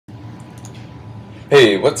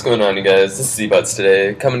Hey, what's going on, you guys? This is Z-Buts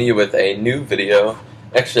today, coming to you with a new video.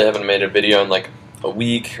 Actually, I haven't made a video in like a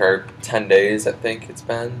week or 10 days, I think it's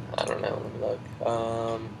been. I don't know, let me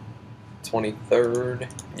look. 23rd?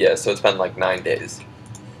 Yeah, so it's been like 9 days.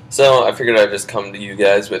 So I figured I'd just come to you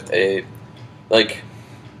guys with the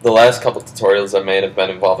last couple tutorials I've made have been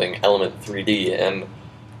involving Element 3D, and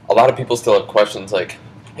a lot of people still have questions like,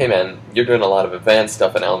 hey man, you're doing a lot of advanced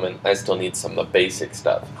stuff in Element, I still need some of the basic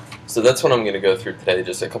stuff. So that's what I'm going to go through today,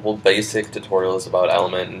 just a couple basic tutorials about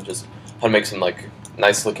Element and just how to make some like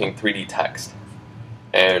nice looking 3D text.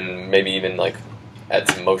 And maybe even like add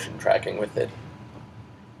some motion tracking with it.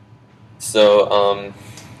 So I'm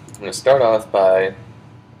going to start off by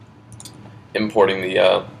importing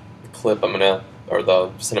the clip or the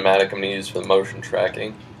cinematic I'm going to use for the motion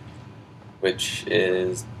tracking, which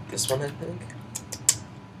is this one, I think.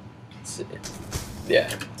 Let's see. Yeah,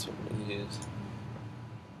 that's what I'm going to use.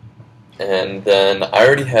 And then I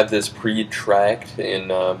already have this pre-tracked in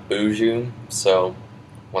Boujou, so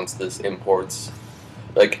once this imports,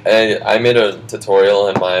 like I made a tutorial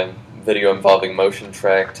in my video involving motion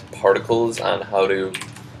tracked particles on how to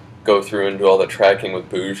go through and do all the tracking with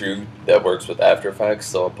Boujou that works with After Effects,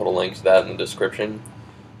 so I'll put a link to that in the description.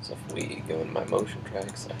 So if we go in my motion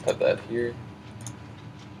tracks, I have that here,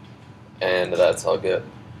 and that's all good.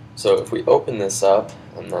 So if we open this up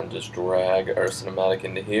and then just drag our cinematic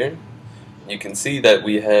into here, you can see that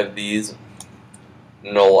we have these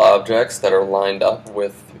null objects that are lined up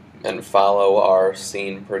with and follow our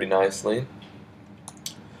scene pretty nicely.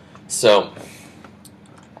 So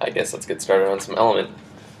I guess let's get started on some Element.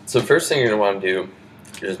 So first thing you're going to want to do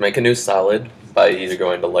is just make a new solid by either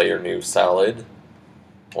going to Layer New Solid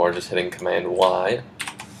or just hitting Command Y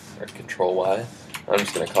or Control Y. I'm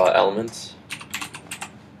just going to call it Elements.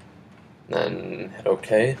 Then hit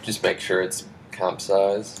OK. Just make sure it's comp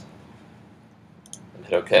size.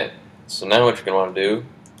 Hit OK. So now what you're going to want to do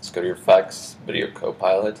is go to your Effects, Video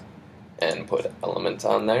Copilot, and put Element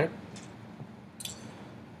on there.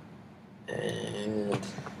 And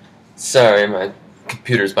sorry, my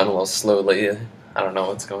computer's been a little slow lately. I don't know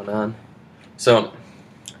what's going on. So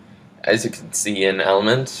as you can see in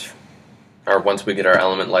Element, or once we get our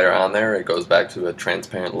Element layer on there, it goes back to a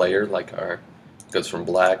transparent layer, like goes from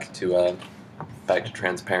black to back to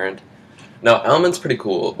transparent. Now, Element's pretty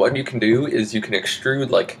cool. What you can do is you can extrude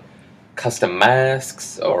like custom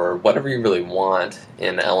masks or whatever you really want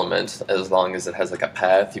in Element, as long as it has like a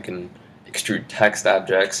path. You can extrude text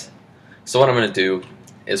objects. So what I'm going to do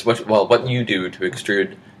is what you do to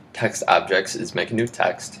extrude text objects is make a new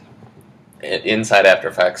text inside After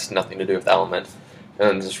Effects, nothing to do with Element, and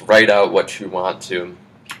then just write out what you want to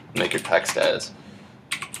make your text as.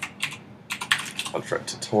 I'll try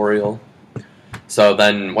tutorial. So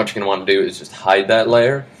then what you're going to want to do is just hide that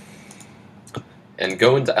layer and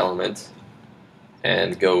go into Element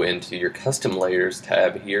and go into your Custom Layers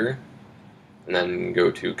tab here, and then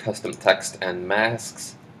go to Custom Text and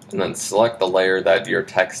Masks, and then select the layer that your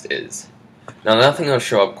text is. Now nothing will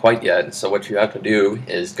show up quite yet, so what you have to do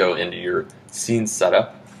is go into your scene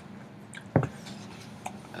setup.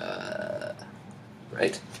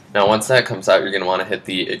 Right. Now once that comes out, you're going to want to hit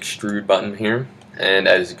the extrude button here, and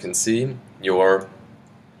as you can see, your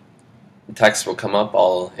text will come up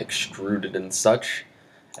all extruded and such,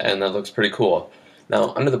 and that looks pretty cool.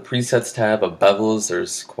 Now under the presets tab of bevels,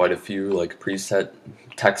 there's quite a few like preset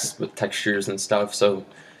text with textures and stuff, so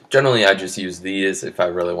generally I just use these. If I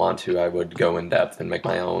really want to, I would go in depth and make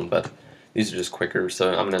my own, but these are just quicker,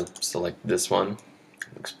 so I'm going to select this one.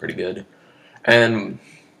 Looks pretty good. And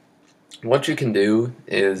what you can do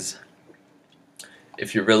is,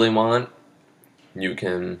 if you really want, you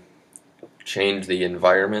can change the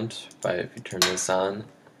environment by, if you turn this on,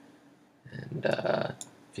 and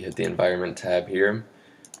if you hit the environment tab here.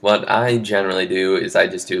 What I generally do is I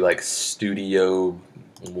just do like studio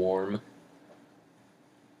warm,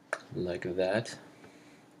 like that.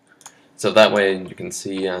 So that way you can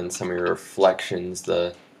see on some of your reflections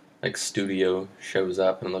the like studio shows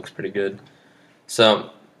up and looks pretty good. So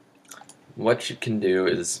what you can do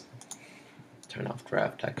is turn off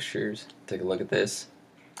draft textures. Take a look at this.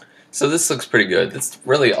 So this looks pretty good. That's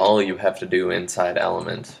really all you have to do inside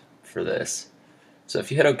Element for this. So if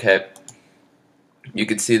you hit OK, you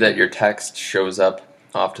can see that your text shows up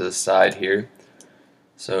off to the side here.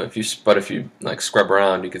 So if you like scrub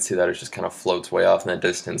around, you can see that it just kind of floats way off in the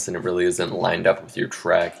distance, and it really isn't lined up with your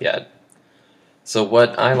track yet. So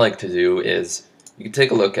what I like to do is you can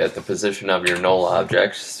take a look at the position of your null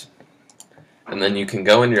objects, and then you can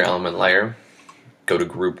go in your Element layer, go to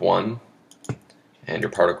Group 1, and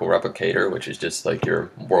your particle replicator, which is just like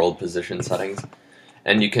your world position settings,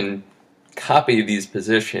 and you can copy these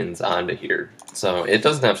positions onto here. So it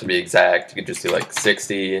doesn't have to be exact. You could just do like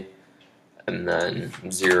 60 and then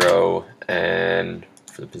 0, and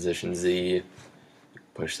for the position Z,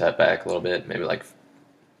 push that back a little bit, maybe like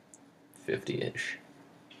 50-ish.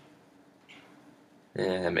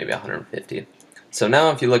 And maybe 150. So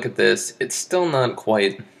now if you look at this, it's still not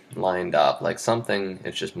quite lined up. Like something,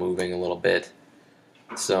 it's just moving a little bit.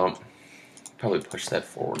 So probably push that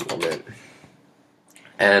forward a little bit.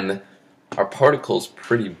 And our particle's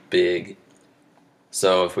pretty big.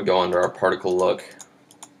 So if we go under our particle look,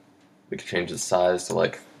 we can change the size to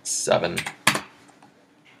like 7.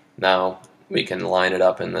 Now we can line it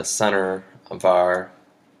up in the center of our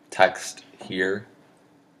text here,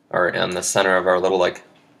 or in the center of our little like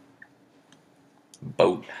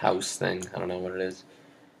boat house thing, I don't know what it is,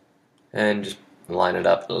 and just line it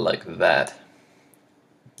up like that.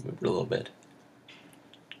 Move it a little bit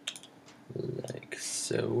like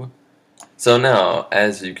so. So now,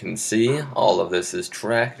 as you can see, all of this is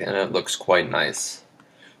tracked and it looks quite nice.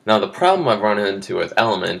 Now the problem I've run into with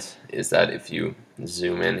Element is that if you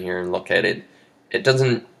zoom in here and look at it, it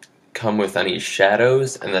doesn't come with any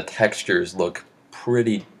shadows and the textures look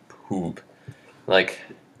pretty poop. Like,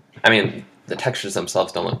 I mean, the textures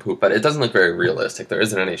themselves don't look poop, but it doesn't look very realistic. There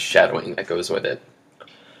isn't any shadowing that goes with it.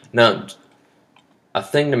 Now, a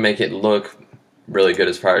thing to make it look really good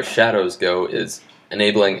as far as shadows go is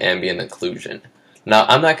enabling ambient occlusion. Now,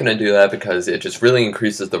 I'm not going to do that because it just really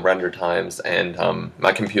increases the render times, and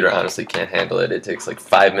my computer honestly can't handle it. It takes like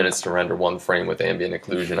 5 minutes to render one frame with ambient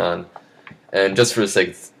occlusion on, and just for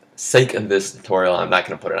the sake of this tutorial, I'm not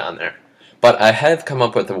going to put it on there. But I have come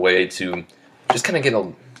up with a way to just kind of get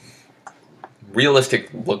a realistic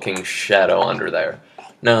looking shadow under there.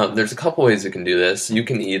 Now, there's a couple ways you can do this. You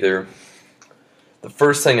can either, the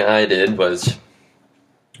first thing I did was,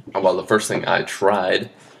 well, the first thing I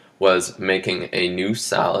tried was making a new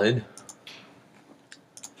solid,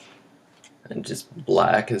 and just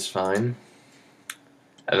black is fine,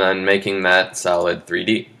 and then making that solid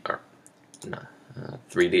 3D, or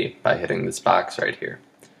 3D by hitting this box right here.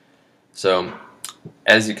 So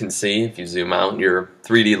as you can see, if you zoom out, your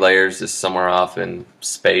 3D layers is somewhere off in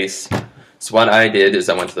space. So what I did is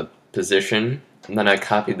I went to the position, and then I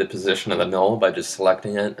copied the position of the null by just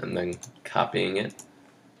selecting it and then copying it,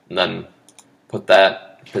 and then put that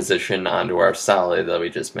position onto our solid that we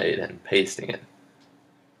just made and pasting it.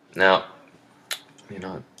 Now, you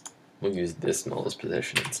know, we'll use this null's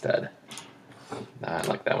position instead. I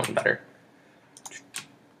like that one better.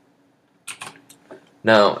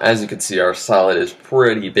 Now, as you can see, our solid is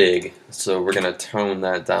pretty big, so we're going to tone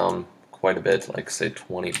that down quite a bit, like say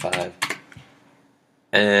 25.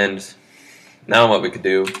 And now what we could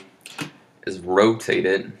do is rotate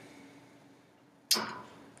it.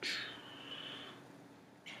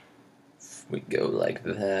 We go like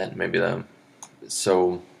that, maybe that.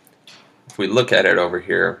 So if we look at it over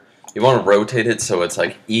here, you want to rotate it so it's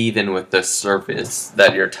like even with the surface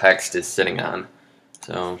that your text is sitting on.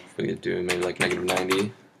 So if we could do maybe like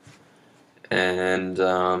 -90, and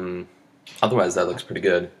otherwise that looks pretty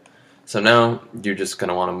good. So now you're just going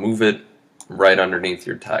to want to move it right underneath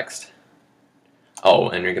your text. Oh,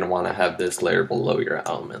 and you're going to want to have this layer below your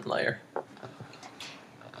element layer.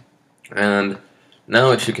 And now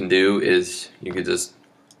what you can do is you can just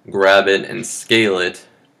grab it and scale it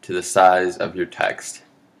to the size of your text.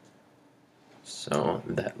 So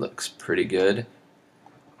that looks pretty good.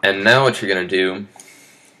 And now what you're going to do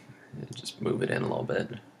is just move it in a little bit.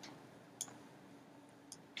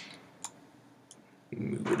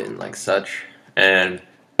 Move it in like such. And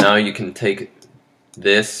now you can take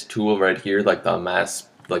this tool right here, like the mask,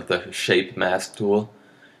 like the shape mask tool,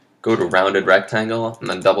 go to rounded rectangle and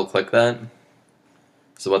then double click that.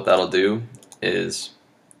 So what that'll do is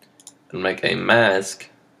it'll make a mask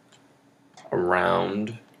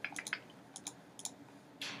around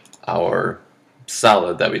our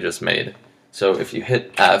solid that we just made. So if you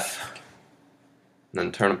hit F and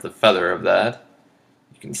then turn up the feather of that,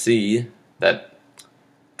 you can see that,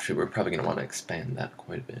 actually we're probably going to want to expand that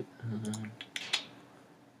quite a bit.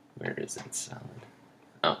 Where is that solid?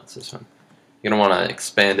 Oh, it's this one. You're going to want to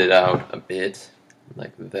expand it out a bit,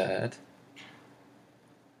 like that.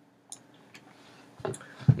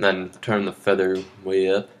 And then turn the feather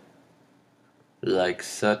way up, like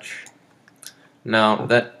such. Now,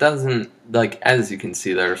 that doesn't, like, as you can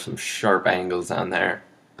see, there are some sharp angles on there.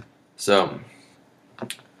 So,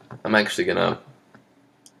 I'm actually going to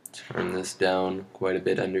turn this down quite a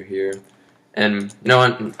bit under here. And, you know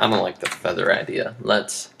what, I don't like the feather idea.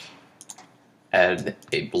 Let's add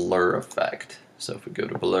a blur effect. So if we go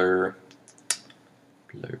to blur,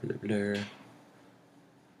 blur, blur, blur,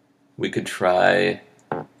 we could try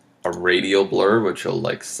a radial blur, which will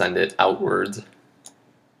like send it outwards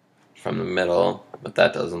from the middle, but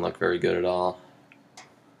that doesn't look very good at all.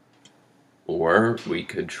 Or we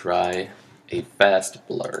could try a fast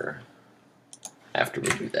blur after we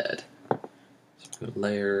do that. So go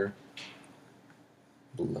layer,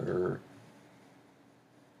 blur,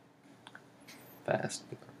 fast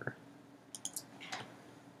blur.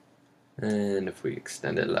 And if we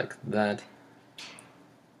extend it like that,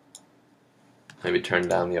 maybe turn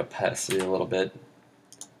down the opacity a little bit,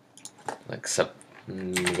 like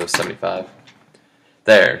go 75.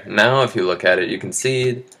 There. Now if you look at it, you can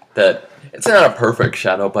see that it's not a perfect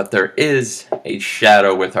shadow, but there is a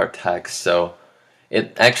shadow with our text, so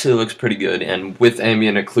it actually looks pretty good, and with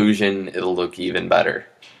ambient occlusion, it'll look even better.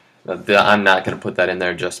 I'm not going to put that in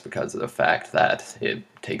there just because of the fact that it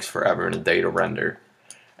takes forever and a day to render.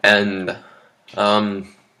 And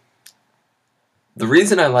the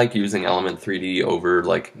reason I like using Element 3D over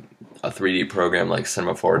like a 3D program like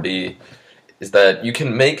Cinema 4D is that you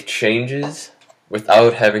can make changes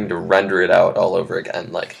without having to render it out all over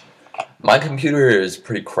again. Like, my computer is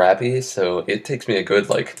pretty crappy, so it takes me a good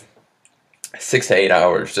like 6 to 8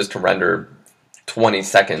 hours just to render 20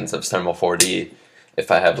 seconds of Cinema 4D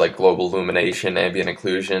if I have like global illumination, ambient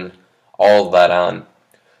occlusion, all of that on.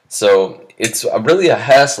 So it's really a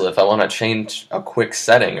hassle if I want to change a quick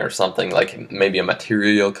setting or something, like maybe a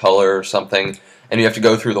material color or something, and you have to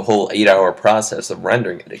go through the whole 8-hour process of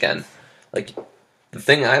rendering it again. Like, the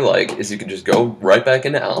thing I like is you can just go right back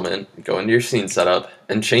into Element, go into your scene setup,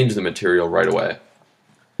 and change the material right away.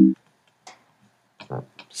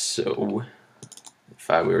 So, if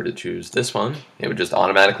I were to choose this one, it would just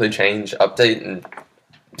automatically change, update, and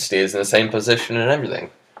stays in the same position and everything.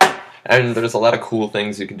 And there's a lot of cool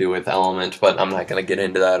things you can do with Element, but I'm not going to get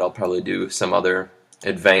into that. I'll probably do some other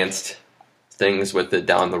advanced things with it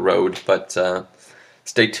down the road, but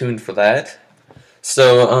stay tuned for that.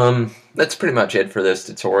 So, that's pretty much it for this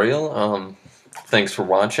tutorial. Thanks for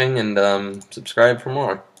watching, and subscribe for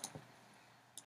more.